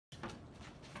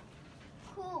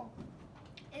Cool.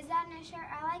 Is that a new shirt?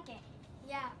 I like it.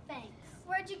 Yeah, thanks.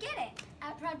 Where'd you get it?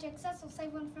 At Project Cecil,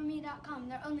 SaveOneForMe.com.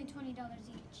 They're only $20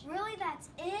 each. Really, that's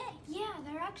it? Yeah,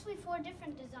 there are actually 4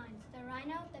 different designs. The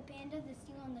rhino, the panda, the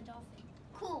seal, and the dolphin.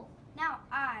 Cool. Now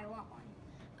I want one.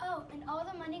 Oh, and all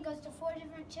the money goes to 4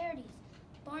 different charities.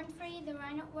 Born Free, the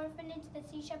Rhino Orphanage, the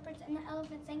Sea Shepherds, and the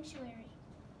Elephant Sanctuary.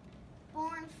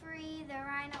 Born Free, the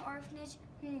Rhino Orphanage.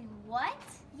 What?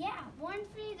 Yeah, Born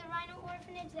Free, the Rhino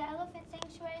Orphanage, the Elephant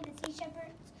Sanctuary, the Sea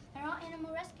Shepherds, they're all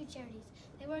animal rescue charities.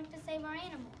 They work to save our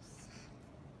animals.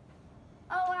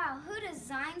 Oh wow, who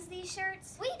designs these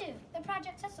shirts? We do, the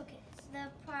Project Cecil kids. The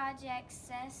Project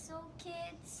Cecil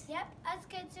kids? Yep, us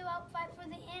kids who help fight for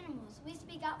the animals. We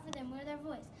speak out for them, we're their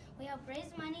voice. We help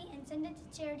raise money and send it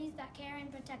to charities that care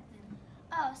and protect them.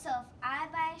 Oh, so if I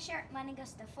buy a shirt, money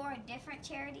goes to 4 different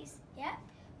charities? Yep.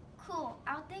 Cool.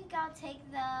 I think I'll take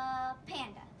the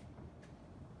panda.